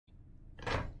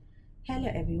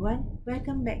Hello everyone,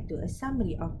 welcome back to a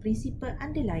summary of principle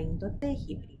underlying total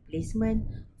hip replacement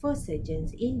for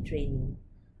surgeons in training.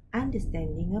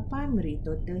 Understanding a primary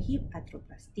total hip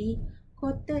arthroplasty,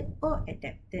 quoted or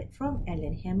adapted from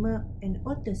Alan Hammer, an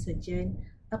orthosurgeon,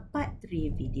 a part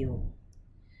 3 video.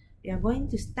 We are going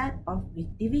to start off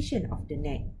with division of the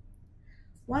neck.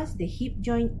 Once the hip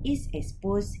joint is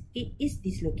exposed, it is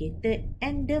dislocated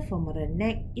and the femoral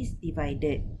neck is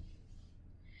divided.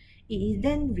 It is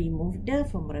then remove the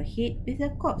femoral head with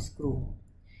a corkscrew.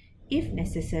 If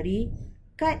necessary,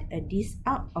 cut a disc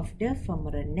out of the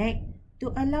femoral neck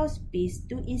to allow space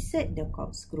to insert the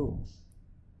corkscrew.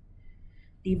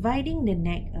 Dividing the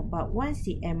neck about 1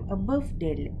 cm above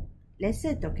the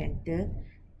lesser trochanter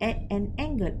at an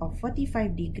angle of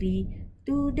 45 degrees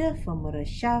to the femoral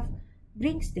shaft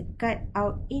brings the cut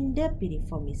out in the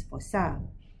piriformis fossa.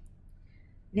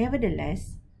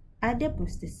 Nevertheless, other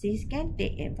prostheses can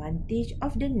take advantage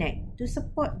of the neck to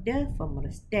support the femoral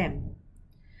stem,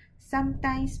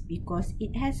 sometimes because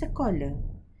it has a collar.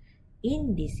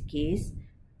 In this case,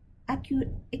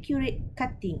 accurate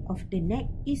cutting of the neck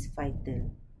is vital.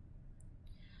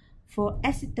 For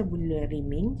acetabular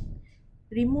reaming,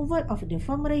 removal of the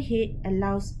femoral head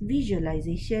allows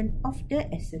visualization of the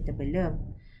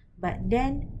acetabulum, but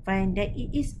then find that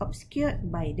it is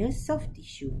obscured by the soft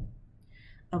tissue.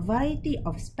 A variety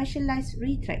of specialized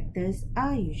retractors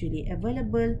are usually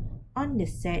available on the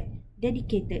set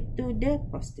dedicated to the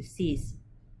prosthesis.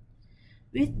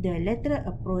 With the lateral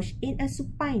approach in a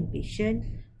supine patient,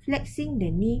 flexing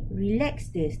the knee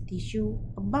relaxes the tissue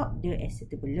about the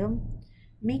acetabulum,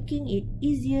 making it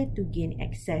easier to gain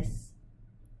access.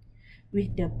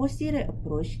 With the posterior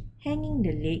approach, hanging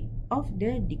the leg of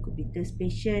the decubitus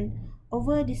patient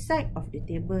over the side of the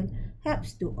table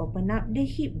helps to open up the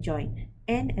hip joint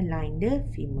and align the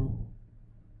femur.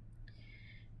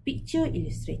 Picture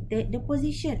illustrated the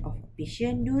position of a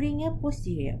patient during a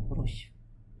posterior approach.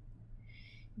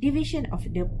 Division of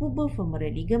the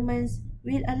pubofemoral ligaments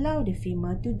will allow the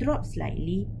femur to drop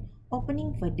slightly,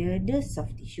 opening further the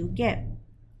soft tissue gap.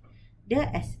 The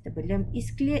acetabulum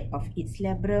is cleared of its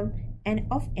labrum and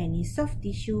of any soft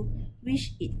tissue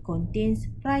which it contains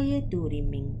prior to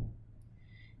reaming.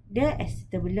 The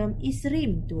acetabulum is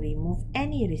reamed to remove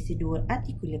any residual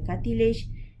articular cartilage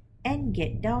and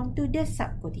get down to the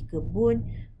subcortical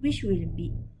bone which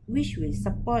will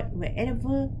support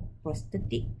wherever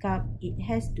prosthetic cup it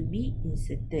has to be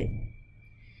inserted.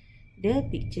 The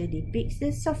picture depicts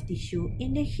the soft tissue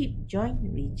in the hip joint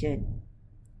region.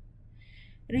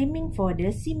 Reaming for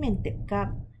the cemented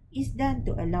cup is done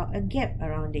to allow a gap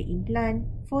around the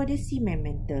implant for the cement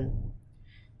mantle,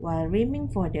 while reaming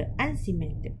for the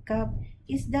uncemented cup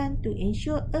is done to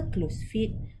ensure a close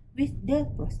fit with the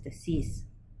prosthesis.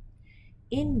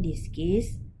 In this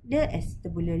case, the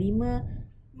acetabular reamer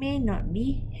may not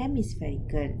be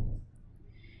hemispherical.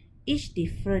 Each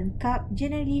different cup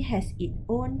generally has its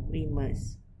own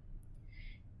reamers.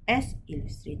 As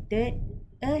illustrated,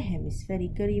 a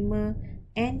hemispherical reamer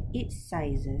and its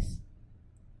sizes.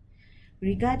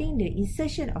 Regarding the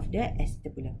insertion of the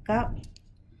acetabular cup,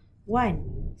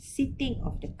 1. Seating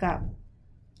of the cup.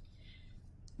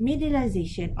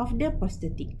 Medialization of the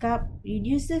prosthetic cup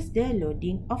reduces the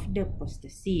loading of the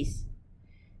prosthesis.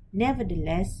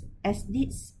 Nevertheless, as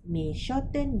this may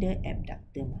shorten the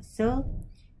abductor muscle,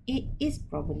 it is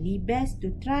probably best to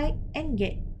try and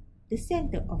get the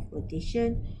center of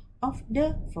rotation of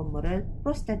the femoral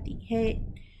prosthetic head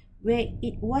where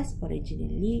it was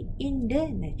originally in the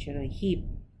natural hip.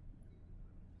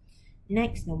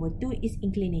 Next, number 2 is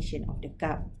inclination of the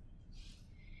cup.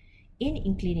 In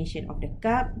inclination of the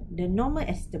cup, the normal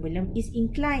acetabulum is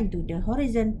inclined to the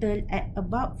horizontal at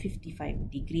about 55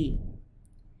 degrees.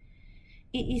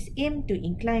 It is aimed to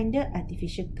incline the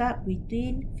artificial cup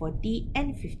between 40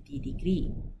 and 50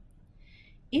 degrees.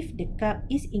 If the cup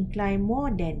is inclined more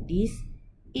than this,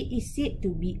 it is said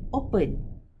to be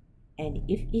open, and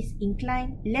if it is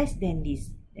inclined less than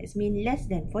this, that means less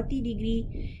than 40 degrees,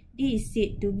 this is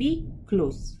said to be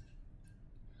closed.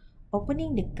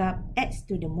 Opening the cup adds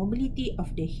to the mobility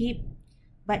of the hip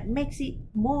but makes it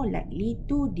more likely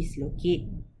to dislocate.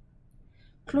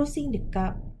 Closing the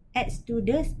cup adds to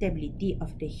the stability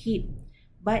of the hip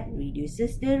but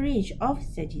reduces the range of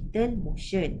sagittal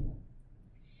motion.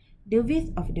 The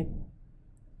width of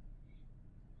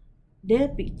the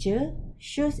picture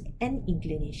shows an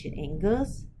inclination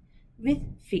angles with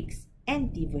fixed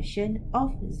antiversion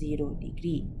of 0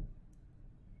 degree.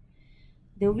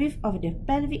 The width of the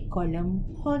pelvic column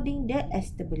holding the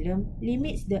acetabulum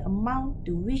limits the amount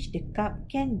to which the cup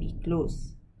can be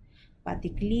closed,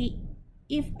 particularly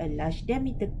if a large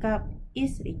diameter cup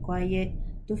is required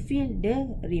to fill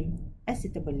the rim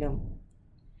acetabulum.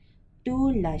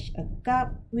 Too large a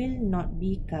cup will not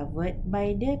be covered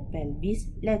by the pelvis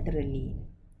laterally.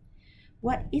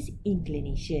 What is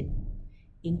inclination?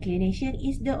 Inclination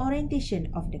is the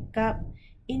orientation of the cup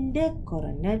in the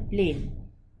coronal plane.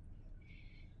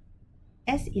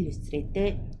 As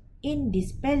illustrated in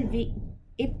this pelvic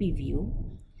AP view,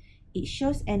 it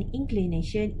shows an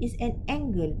inclination is an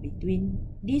angle between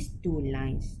these two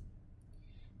lines.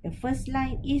 The first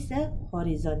line is a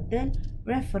horizontal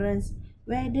reference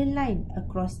where the line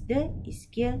across the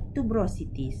ischial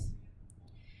tuberosities.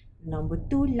 Number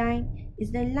 2 line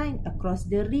is the line across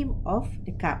the rim of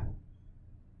the cup.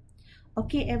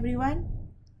 Okay everyone,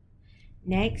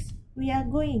 next we are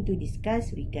going to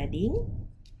discuss regarding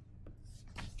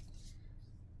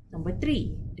number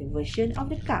 3, the version of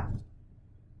the cup.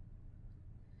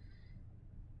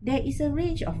 There is a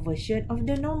range of version of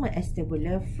the normal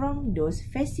acetabular from those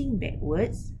facing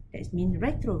backwards, that means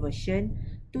retroversion,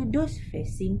 to those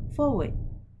facing forward.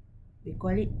 We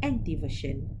call it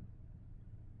antiversion.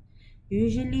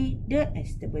 Usually, the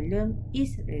acetabulum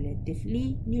is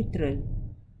relatively neutral.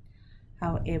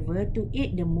 However, to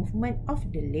aid the movement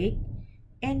of the leg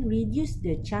and reduce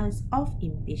the chance of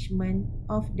impingement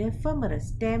of the femoral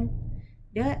stem,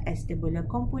 the acetabular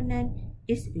component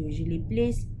is usually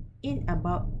placed in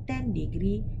about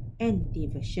 10-degree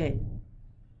antiversion.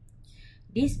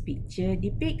 This picture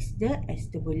depicts the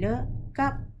acetabular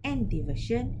cup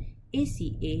antiversion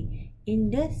ACA in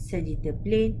the sagittal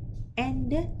plane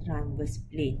and the transverse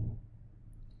plane.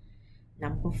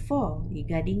 Number 4,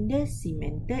 regarding the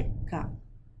cemented cup.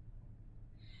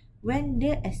 When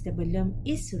the acetabulum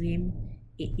is rimmed,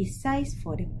 it is sized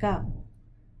for the cup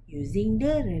using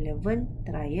the relevant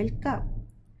trial cup.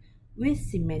 With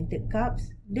cemented cups,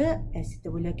 the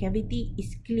acetabular cavity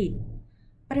is clean,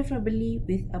 preferably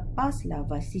with a pulse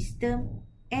lavage system,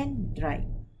 and dry.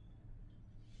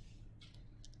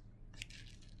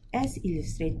 As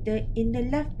illustrated in the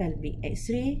left pelvic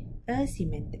X-ray, a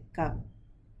cemented cup.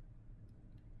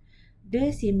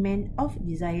 The cement of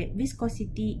desired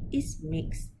viscosity is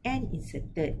mixed and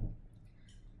inserted,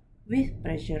 with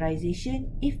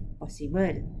pressurization if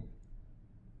possible.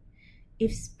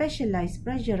 If specialized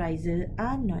pressurizers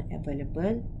are not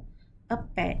available, a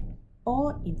pad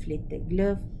or inflated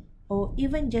glove or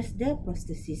even just the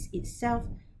prosthesis itself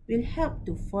will help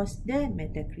to force the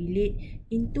methacrylate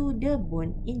into the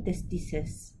bone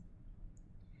interstices.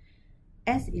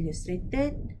 As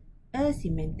illustrated, a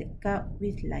cemented cup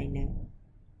with liner.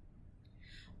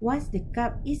 Once the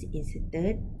cup is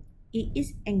inserted, it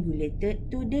is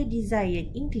angulated to the desired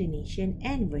inclination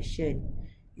and version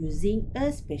using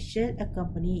a special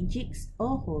accompanying jigs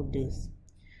or holders.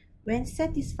 When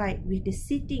satisfied with the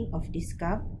seating of this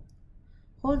cup,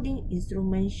 holding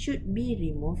instrument should be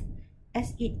removed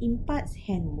as it imparts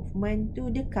hand movement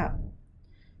to the cup,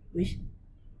 which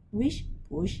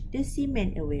push the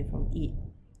cement away from it.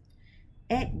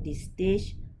 At this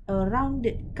stage, a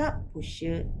rounded cup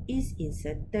pusher is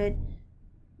inserted,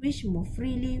 which moves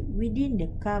freely within the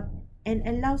cup and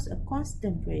allows a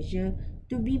constant pressure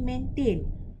to be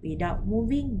maintained without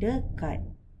moving the cut.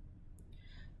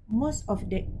 Most of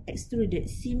the extruded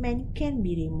cement can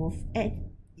be removed at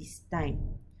this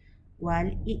time,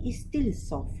 while it is still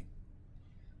soft.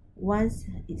 Once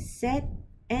it's set,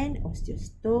 an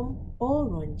osteostome or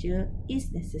ronger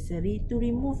is necessary to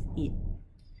remove it.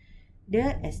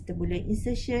 The acetabular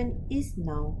insertion is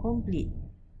now complete.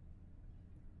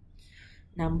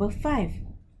 Number 5,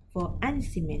 for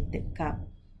uncemented cup.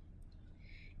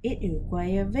 It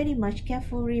requires very much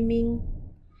careful reaming.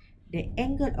 The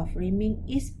angle of reaming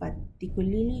is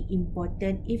particularly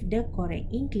important if the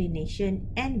correct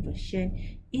inclination and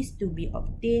version is to be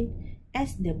obtained,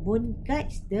 as the bone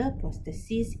guides the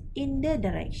prosthesis in the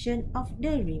direction of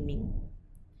the reaming.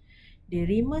 The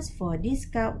reamers for this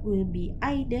cup will be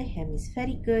either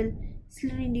hemispherical,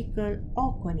 cylindrical,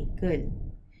 or conical,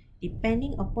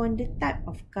 depending upon the type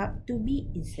of cup to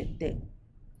be inserted.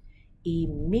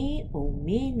 It may or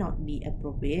may not be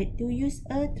appropriate to use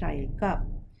a trial cup,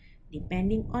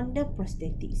 depending on the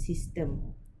prosthetic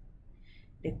system.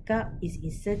 The cup is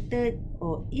inserted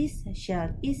or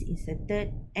shell is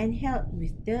inserted and held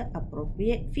with the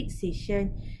appropriate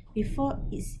fixation before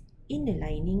its inner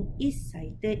lining is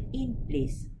sighted in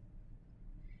place.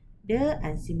 The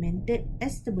uncemented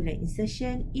acetabular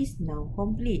insertion is now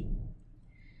complete.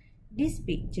 This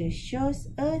picture shows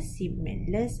a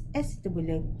cementless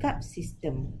acetabular cup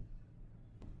system.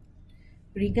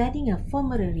 Regarding a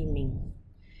femoral reaming,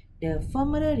 the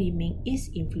femoral reaming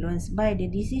is influenced by the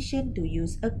decision to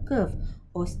use a curved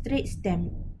or straight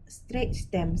straight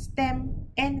stem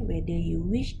and whether you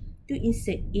wish to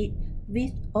insert it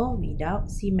with or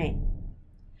without cement.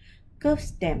 Curved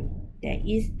stem, that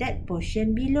is that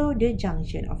portion below the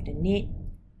junction of the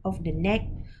neck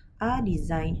are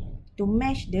designed to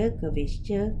match the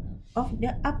curvature of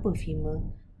the upper femur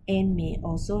and may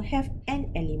also have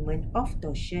an element of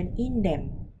torsion in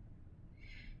them.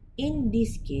 In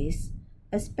this case,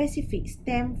 a specific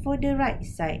stem for the right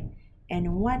side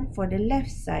and one for the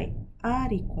left side are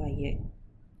required.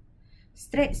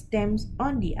 Straight stems,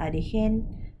 on the other hand,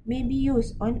 may be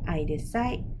used on either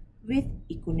side with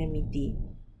equanimity.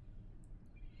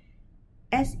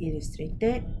 As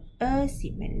illustrated, a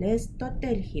cementless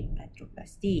total hip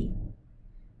arthroplasty.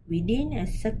 Within a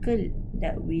circle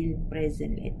that will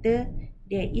present later,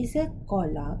 there is a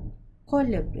collar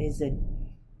present.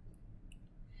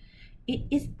 It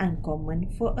is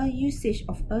uncommon for a usage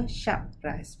of a sharp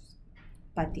grasp,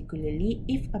 particularly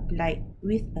if applied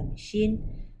with a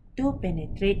machine, to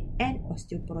penetrate an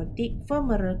osteoporotic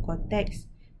femoral cortex,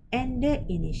 and the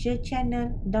initial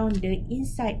channel down the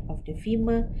inside of the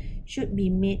femur should be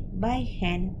made by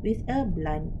hand with a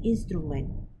blunt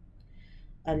instrument.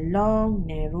 A long,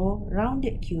 narrow,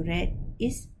 rounded curette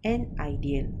is an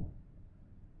ideal.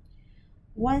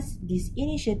 Once this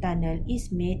initial tunnel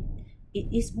is made, it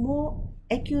is more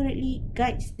accurately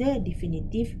guides the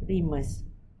definitive remus.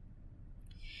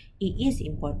 It is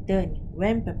important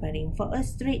when preparing for a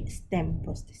straight stem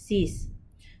prosthesis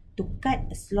to cut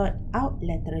a slot out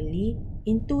laterally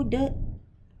into the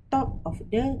top of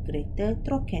the greater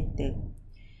trochanter.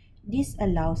 This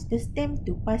allows the stem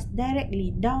to pass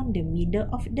directly down the middle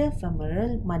of the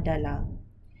femoral medulla.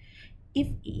 If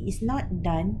it is not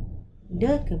done,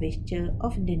 the curvature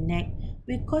of the neck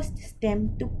will cause the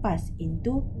stem to pass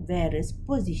into various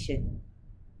positions.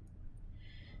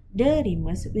 The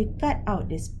remus will cut out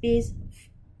the space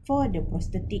for the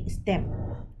prosthetic stem.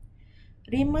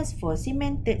 Remus for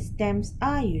cemented stems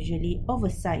are usually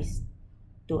oversized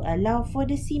to allow for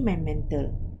the cement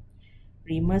mantle.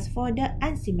 Remus for the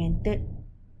uncemented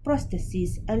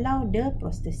prosthesis allow the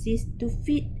prosthesis to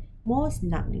fit more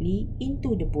snugly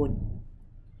into the bone.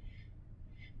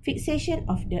 Fixation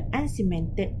of the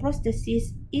uncemented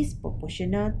prosthesis is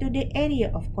proportional to the area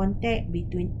of contact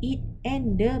between it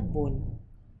and the bone.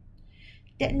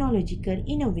 Technological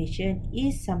innovation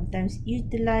is sometimes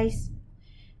utilized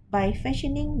by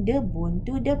fashioning the bone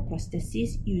to the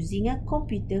prosthesis using a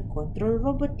computer-controlled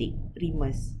robotic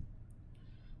remus.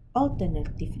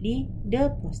 Alternatively,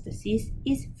 the prosthesis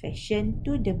is fashioned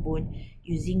to the bone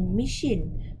using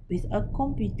machine with a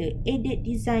computer-aided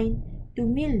design to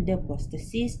mill the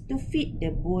prosthesis to fit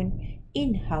the bone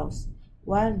in-house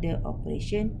while the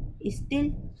operation is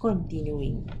still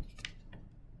continuing.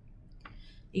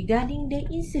 Regarding the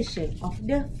insertion of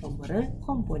the femoral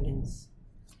components,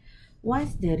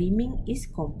 once the reaming is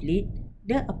complete,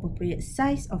 the appropriate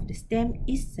size of the stem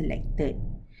is selected.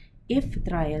 If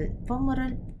trial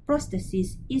femoral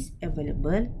prosthesis is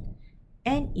available,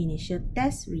 an initial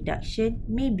test reduction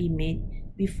may be made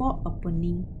before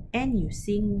opening and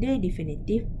using the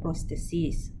definitive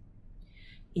prosthesis.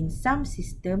 In some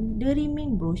systems, the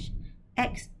reaming broach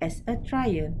acts as a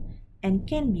trial and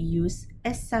can be used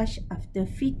as such after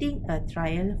fitting a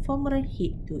trial femoral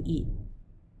hip to it.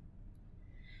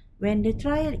 When the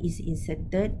trial is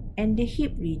inserted and the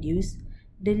hip reduced,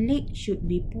 the leg should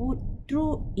be put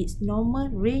through its normal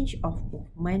range of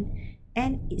movement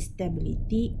and its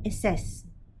stability assessed.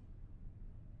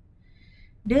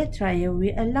 The trial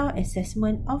will allow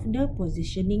assessment of the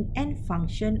positioning and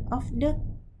function of the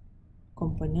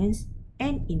components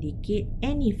and indicate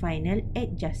any final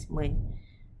adjustment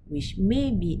which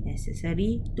may be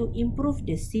necessary to improve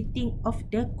the seating of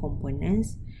the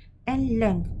components and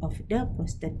length of the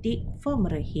prosthetic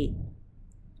femoral head.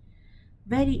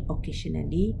 Very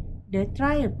occasionally, the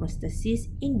trial prosthesis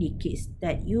indicates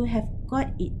that you have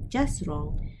got it just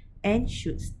wrong and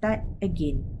should start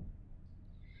again.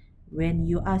 When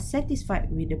you are satisfied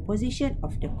with the position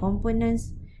of the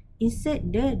components,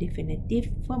 insert the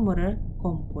definitive femoral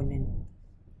component.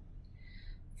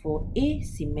 For a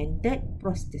cemented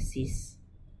prosthesis,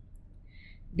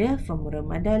 the femoral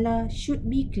medulla should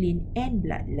be clean and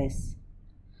bloodless.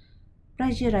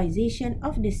 Pressurization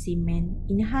of the cement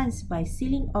enhanced by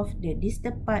sealing off the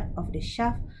distal part of the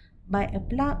shaft by a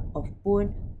plug of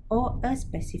bone or a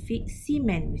specific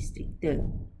cement restrictor.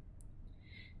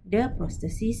 The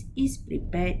prosthesis is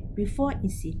prepared before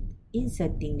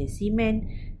inserting the cement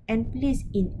and placed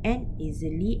in an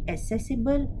easily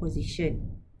accessible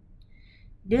position.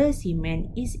 The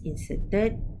cement is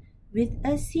inserted with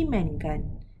a cement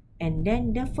gun, and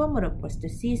then the femoral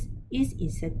prosthesis is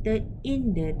inserted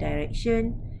in the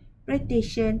direction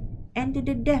rotation, and to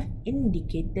the depth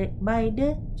indicated by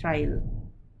the trial.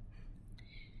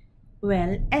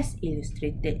 Well, as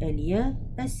illustrated earlier,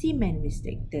 a cement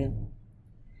restrictor.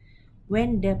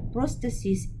 When the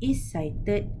prosthesis is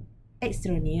sighted,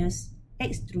 extraneous,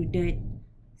 extruded,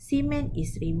 cement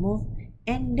is removed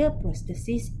and the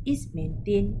prosthesis is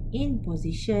maintained in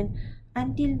position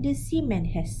until the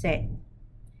cement has set.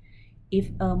 If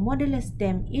a modular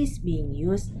stem is being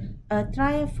used, a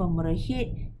trial femoral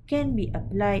head can be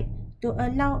applied to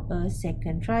allow a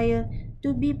second trial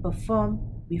to be performed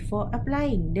before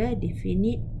applying the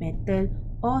definite metal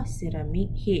or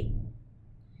ceramic head.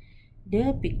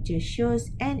 The picture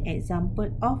shows an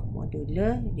example of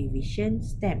modular revision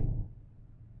stem.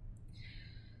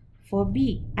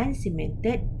 4B.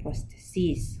 Uncemented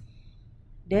prosthesis.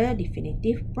 The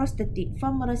definitive prosthetic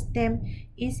femoral stem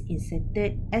is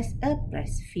inserted as a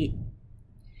press fit.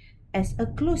 As a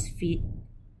closed fit,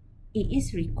 it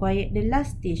is required the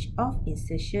last stage of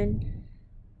insertion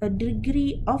a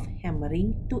degree of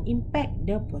hammering to impact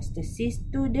the prosthesis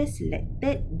to the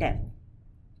selected depth.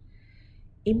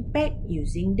 Impact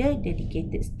using the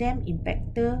dedicated stem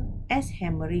impactor as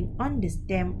hammering on the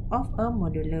stem of a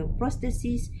modular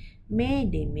prosthesis may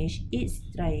damage its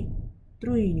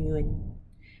trunnion,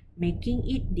 making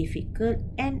it difficult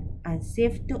and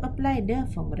unsafe to apply the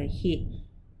femoral head.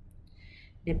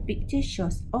 The picture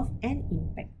shows of an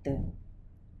impactor.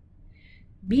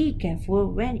 Be careful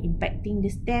when impacting the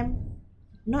stem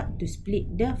not to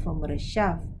split the femoral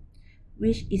shaft,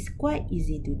 which is quite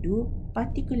easy to do,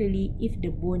 particularly if the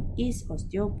bone is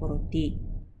osteoporotic.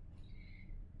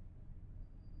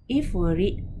 If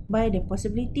worried by the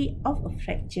possibility of a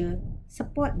fracture,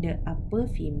 support the upper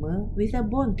femur with a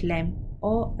bone clamp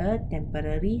or a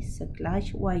temporary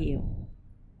cerclage wire.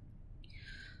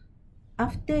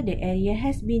 After the area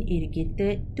has been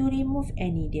irrigated, to remove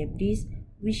any debris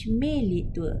which may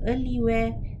lead to early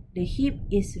wear, the hip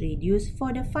is reduced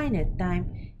for the final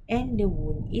time and the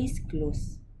wound is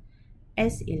closed.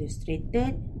 As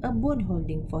illustrated, a bone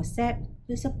holding forceps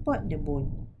to support the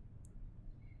bone.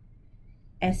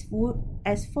 As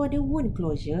for the wound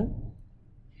closure,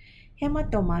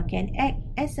 hematoma can act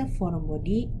as a foreign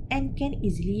body and can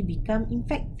easily become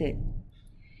infected.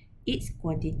 Its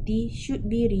quantity should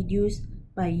be reduced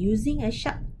by using a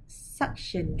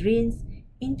suction drains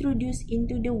introduced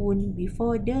into the wound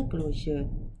before the closure.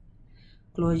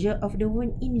 Closure of the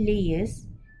wound in layers,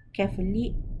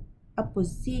 carefully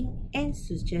apposing and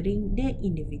suturing the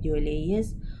individual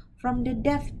layers from the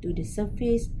depth to the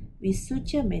surface with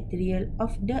suture material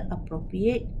of the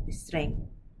appropriate strength.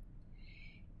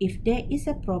 If there is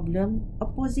a problem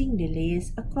opposing the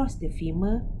layers across the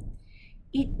femur,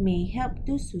 it may help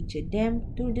to suture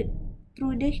them through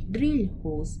the drill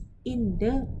holes in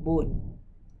the bone.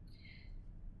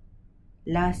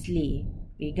 Lastly,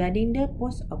 regarding the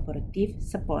post-operative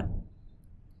support,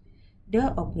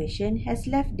 the operation has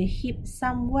left the hip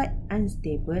somewhat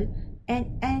unstable and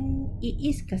it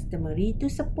is customary to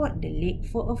support the leg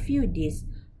for a few days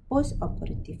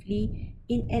post-operatively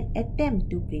in an attempt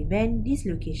to prevent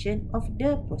dislocation of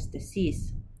the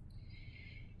prosthesis.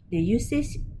 The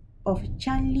usage of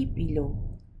Charnley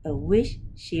pillow, a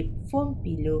wedge-shaped foam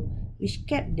pillow which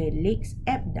kept the legs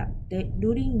abducted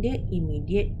during the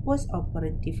immediate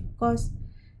post-operative caused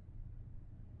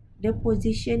the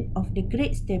position of the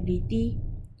great stability,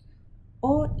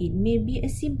 or it may be a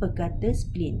simple gutter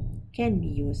splint can be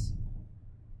used.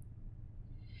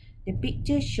 The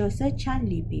picture shows a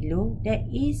Charnley pillow that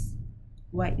is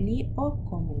widely or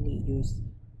commonly used.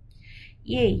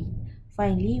 Yay!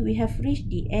 Finally, we have reached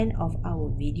the end of our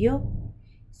video.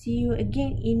 See you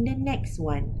again in the next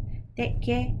one. Take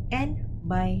care and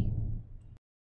bye.